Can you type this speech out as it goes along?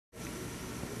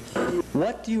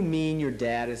What do you mean your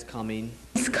dad is coming?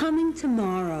 He's coming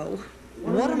tomorrow.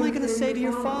 What am I going to say to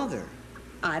your father?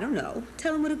 I don't know.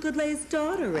 Tell him what a good lady's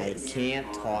daughter is. I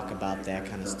can't talk about that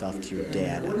kind of stuff to your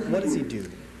dad. What does he do?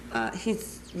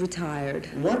 He's retired.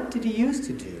 What did he used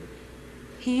to do?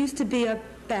 He used to be a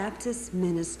Baptist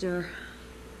minister.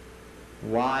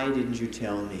 Why didn't you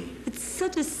tell me? It's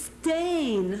such a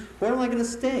stain. Where am I going to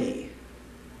stay?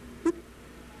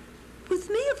 With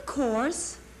me, of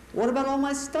course. What about all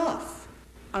my stuff?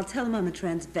 I'll tell him I'm a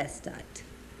transvestite.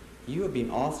 You are being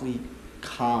awfully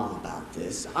calm about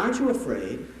this. Aren't you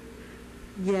afraid?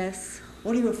 Yes.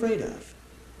 What are you afraid of?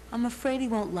 I'm afraid he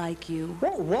won't like you.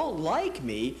 Won't like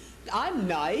me? I'm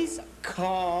nice,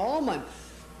 calm,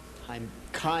 I'm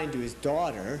kind to his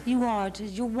daughter. You are.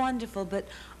 You're wonderful, but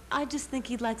I just think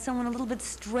he'd like someone a little bit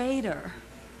straighter.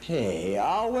 Hey,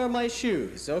 I'll wear my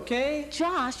shoes, okay?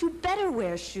 Josh, you better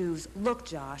wear shoes. Look,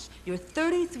 Josh, you're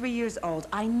 33 years old.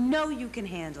 I know you can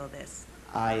handle this.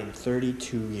 I am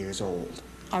 32 years old.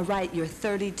 All right, you're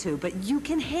 32, but you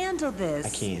can handle this. I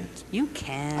can't. You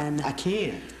can. I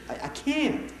can't. I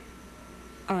can't.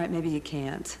 All right, maybe you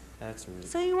can't. That's really...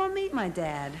 So you won't meet my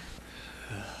dad.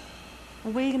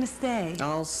 Well, where are you going to stay?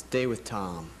 I'll stay with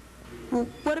Tom. Well,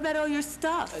 what about all your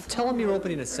stuff? Tell him you're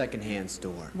opening a second-hand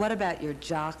store. What about your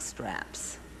jock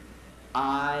straps?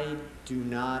 I do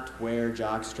not wear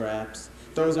jock straps.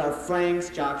 Those are Frank's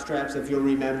jock straps, if you'll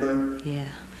remember. Yeah.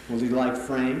 Will you like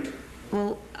Frank?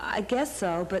 Well, I guess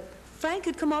so, but Frank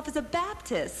could come off as a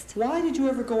Baptist. Why did you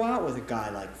ever go out with a guy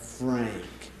like Frank?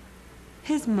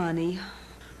 His money.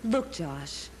 Look,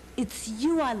 Josh, it's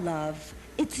you I love.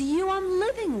 It's you I'm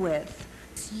living with.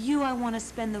 It's you I want to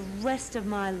spend the rest of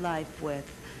my life with.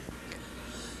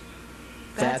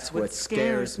 That's what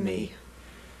scares me.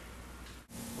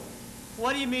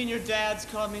 What do you mean your dad's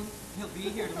coming? He'll be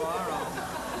here tomorrow.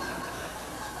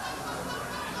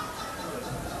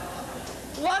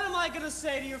 What am I going to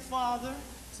say to your father?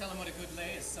 Tell him what a good lay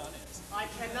his son is. I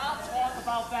cannot talk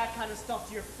about that kind of stuff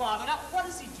to your father. Now, what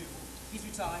does he do? He's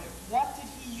retired. What did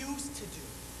he used to do?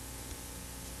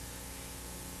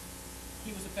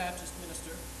 He was a Baptist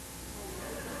minister.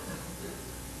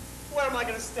 Where am I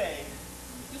going to stay?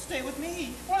 You'll stay with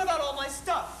me. What about all my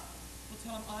stuff? We'll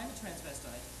tell him I'm a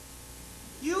transvestite.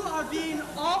 You are being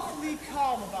awfully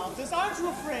calm about this. Aren't you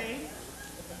afraid?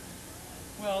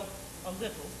 Well, a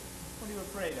little. What are you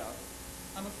afraid of?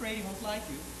 I'm afraid he won't like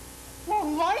you.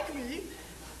 Won't like me?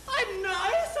 I'm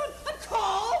nice. I'm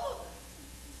calm.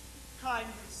 Kind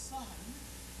of his son.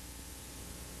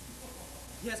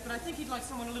 Yes, but I think he'd like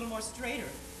someone a little more straighter.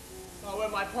 I'll wear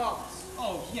my pumps.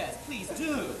 Oh, yes, please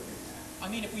do. I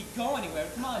mean, if we go anywhere,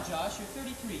 come on, Josh, you're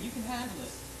 33. You can handle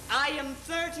it. I am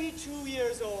 32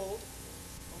 years old.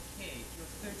 Okay,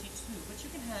 you're 32, but you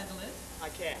can handle it. I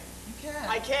can. You can.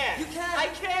 I can. You can. I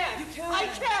can. You can. I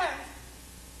can.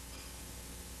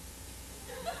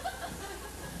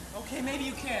 Okay, maybe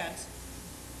you can't.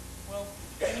 Well,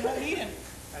 then you won't need him.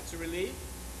 That's a relief.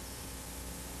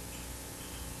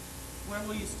 Where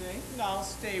will you stay? No, I'll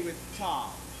stay with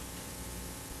Tom.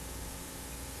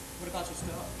 What about your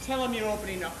stuff? Tell him you're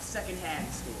opening up a second-hand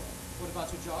store. What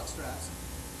about your jock straps?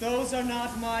 Those are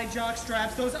not my jock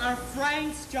straps. Those are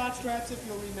Frank's jock straps, if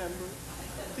you'll remember.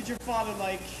 Did your father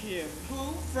like him?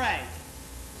 Who? Frank.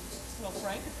 Well,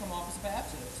 Frank could come off as a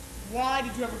Baptist. Why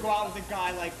did you ever go out with a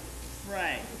guy like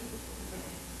Frank?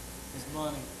 His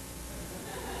money.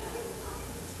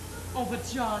 Oh, but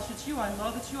Josh, it's you I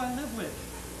love, it's you I live with.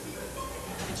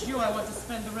 It's you I want to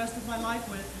spend the rest of my life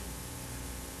with.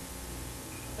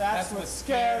 That's what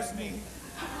scares me.